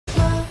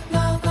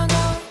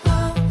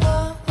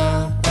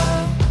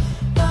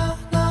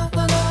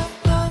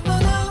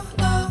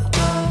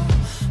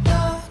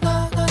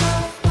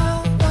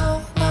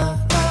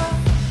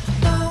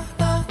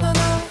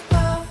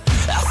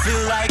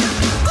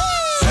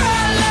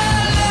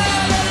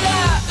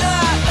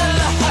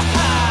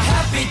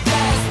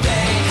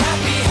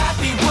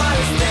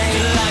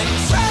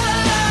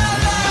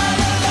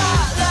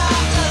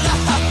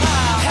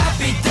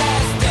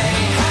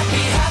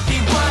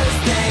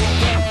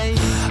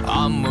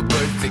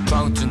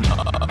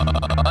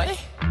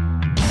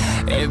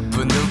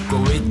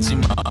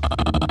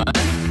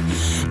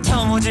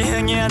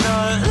Yeah,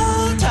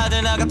 널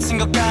다들 나 갇힌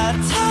것 같아.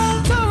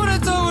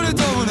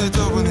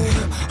 더분해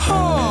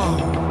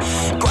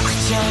꽉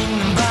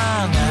차있는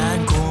방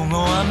안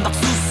공허한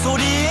박수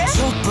소리에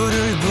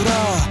촛불을 불어.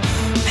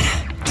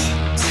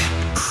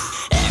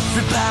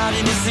 Everybody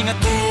missing a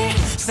thing.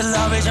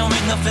 Celebration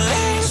with no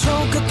feeling.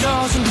 손끝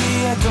꺼진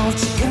뒤에도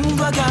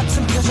지금과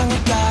같은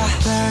표정일까.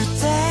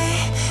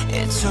 Birthday,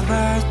 it's your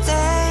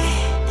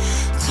birthday.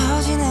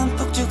 터지는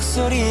폭죽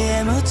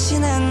소리에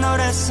묻히는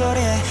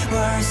노랫소리에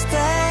Worst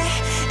day,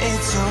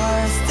 it's your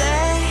worst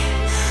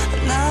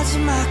day.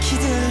 나지막히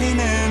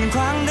들리는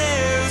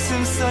광대의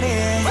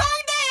웃음소리에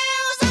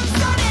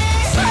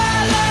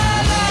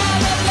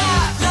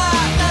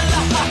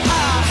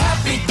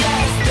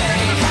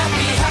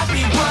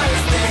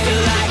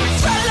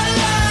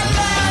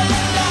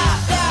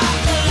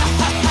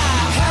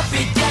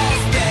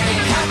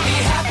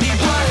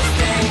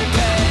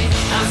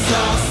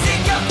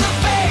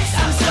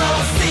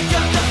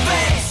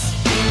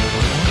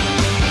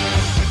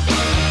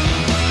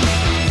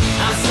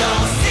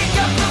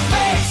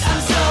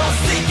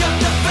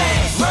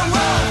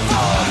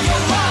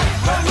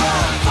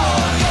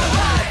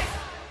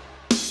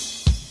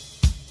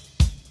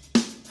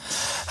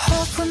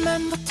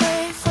Remember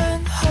day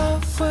when I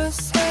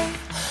was 8.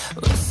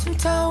 웃음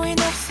따윈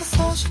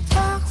없어서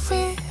식탁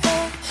위에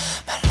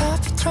말라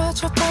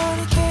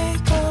비틀어져버리게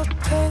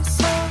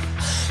급해서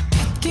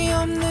핏기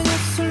없는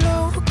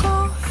입술로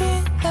웃고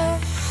있네.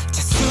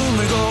 제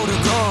숨을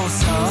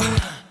고르고서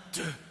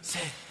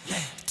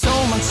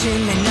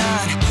도망치네 난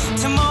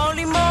저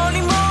멀리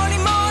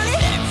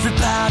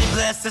Everybody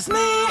blesses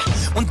me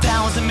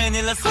 1000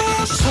 meaningless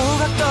wish.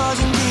 소가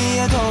꺼진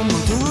뒤에도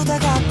모두 다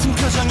같은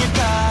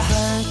표정일까.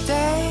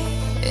 Birthday,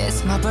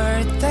 it's my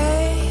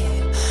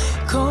birthday.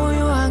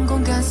 고요한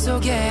공간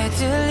속에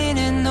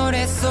들리는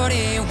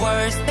노랫소리.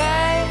 Worst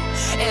day,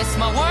 it's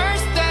my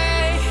worst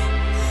day.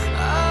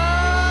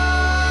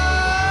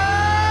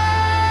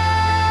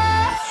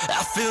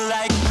 I feel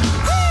like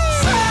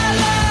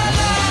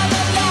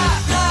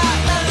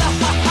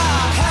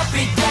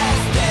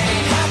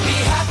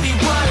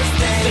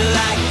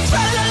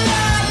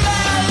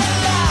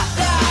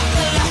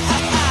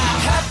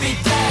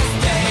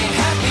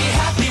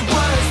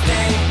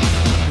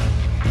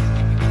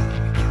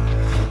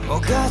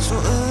뭐가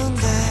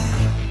좋은데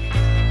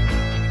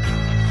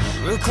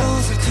We're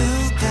closer to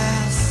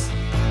dance.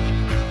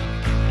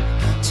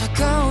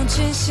 차가운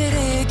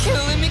진실이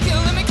killing me,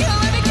 killing me,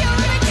 killing me,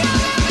 killing me,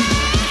 killing me.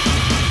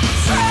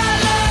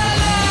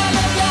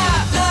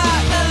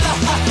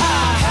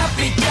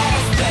 Happy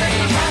death day,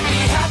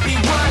 happy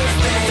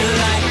birthday.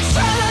 Like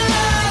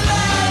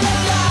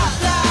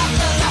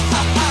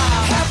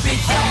happy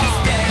death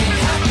day,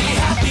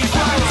 happy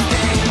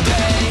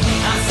birthday.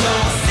 I'm so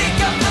sick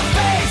of the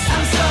face,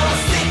 I'm so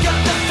sick of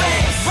the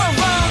face.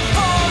 Run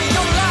for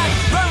your life,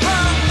 run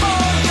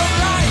for your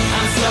life.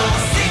 I'm so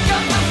sick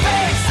of the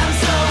face, I'm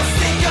so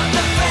sick of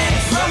the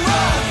face. Run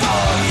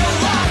for your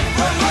life,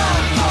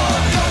 run for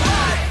your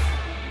life.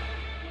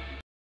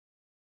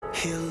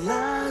 He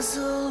lies a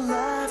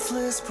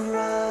lifeless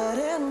bride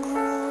and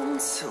groom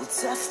till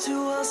death do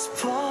us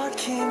part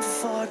came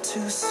far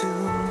too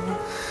soon.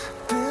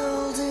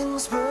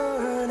 Buildings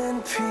burn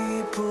and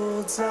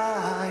people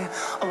die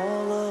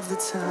all of the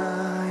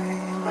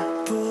time.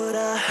 But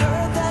I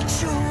heard that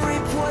you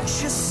reap what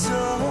you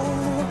sow,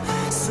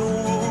 so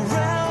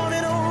around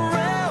and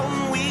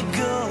around we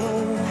go.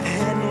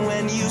 And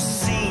when you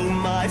see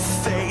my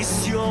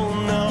face, you'll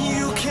know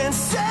you can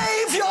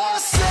save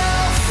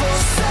yourself or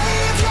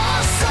save your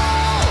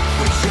soul.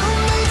 When you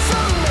meet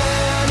the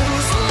man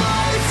whose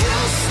life you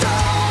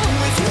stole,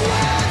 with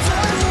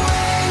weathered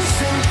wings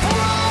and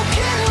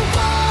broken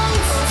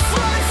bones, a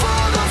fight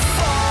for the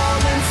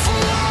fallen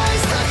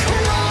flies the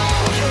crow.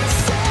 You can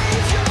save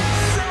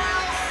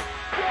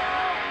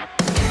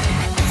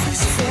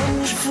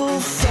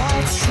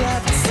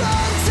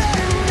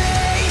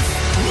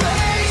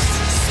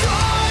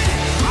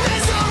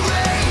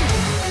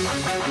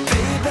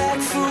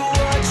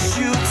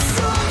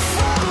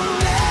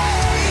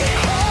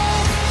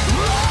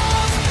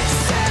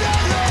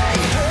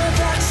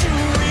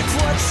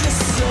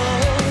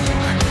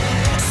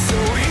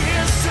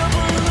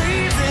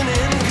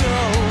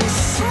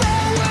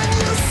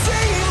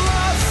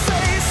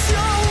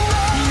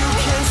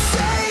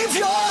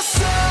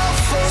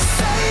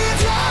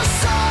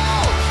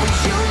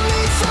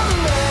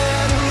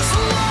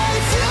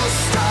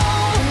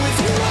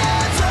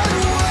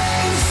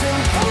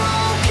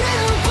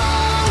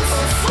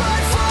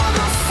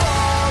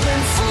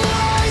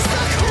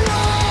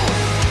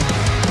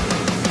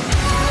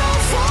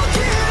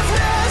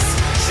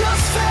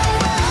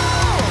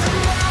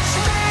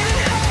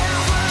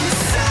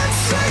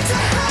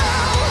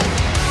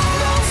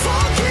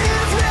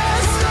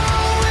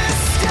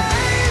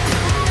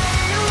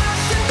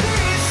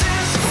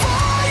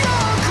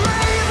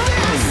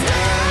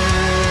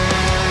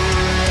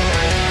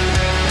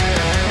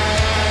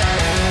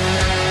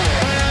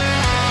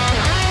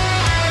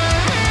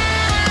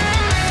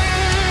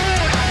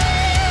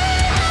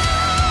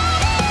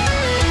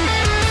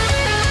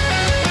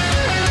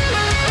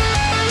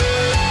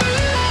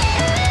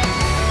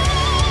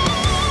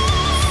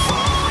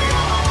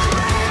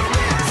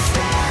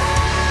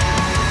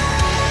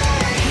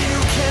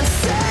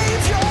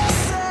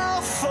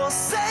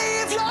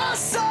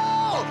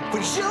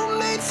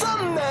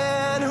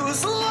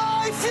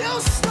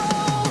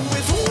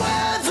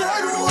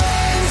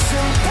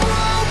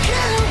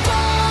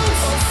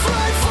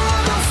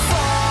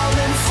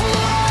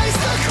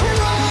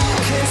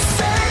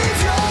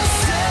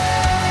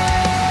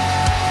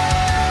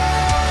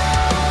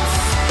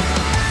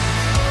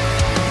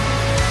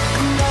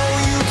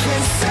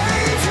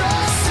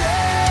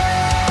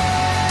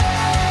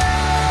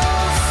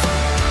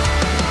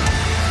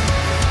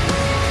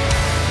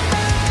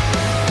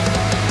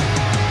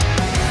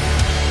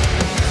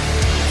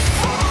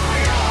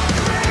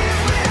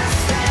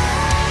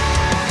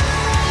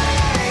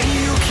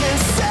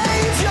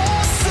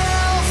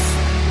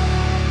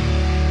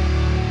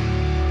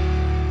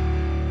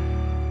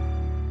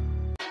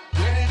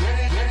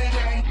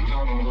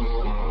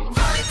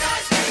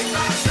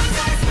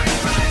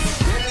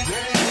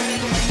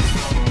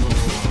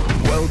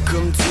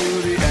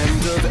to the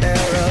end of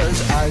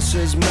eras. Ice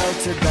has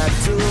melted back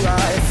to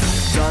life.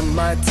 Done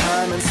my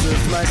time and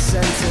served my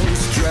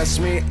sentence. Dress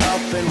me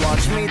up and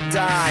watch me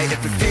die.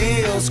 If it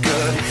feels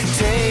good,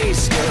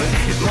 tastes good,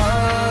 it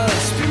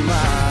must be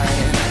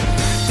mine.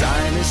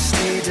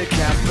 Dynasty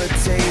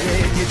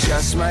decapitated, you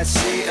just might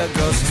see a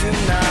ghost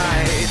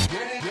tonight.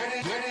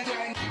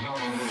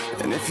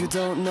 And if you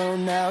don't know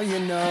now, you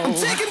know. I'm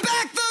taking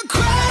back the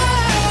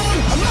crown.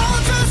 I'm all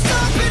dressed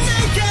up and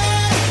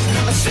naked.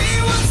 I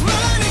see what's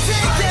mine and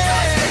take it.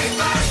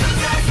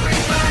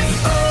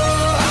 Oh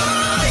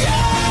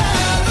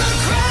yeah, the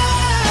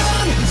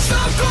crown. So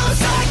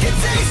close I can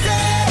taste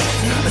it.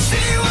 I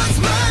see what's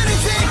mine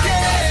and take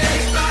it.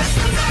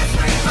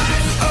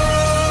 Oh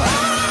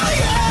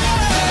yeah.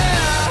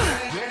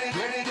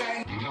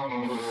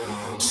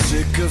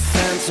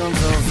 Sycophants on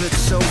velvet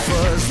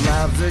sofas,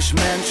 lavish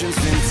mansions,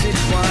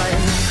 vintage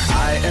wine.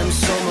 I am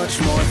so much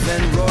more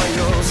than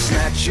royal.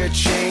 Snatch your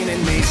chain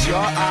and raise your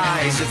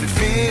eyes. If it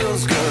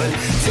feels good,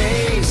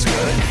 tastes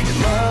good, it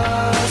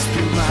must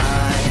be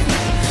mine.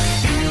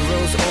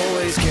 Heroes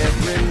always get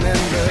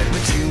remembered,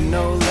 but you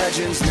know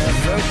legends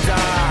never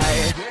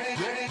die.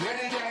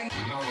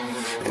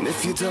 And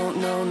if you don't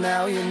know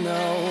now, you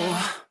know.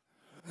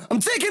 I'm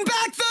taking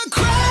back the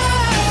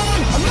crown.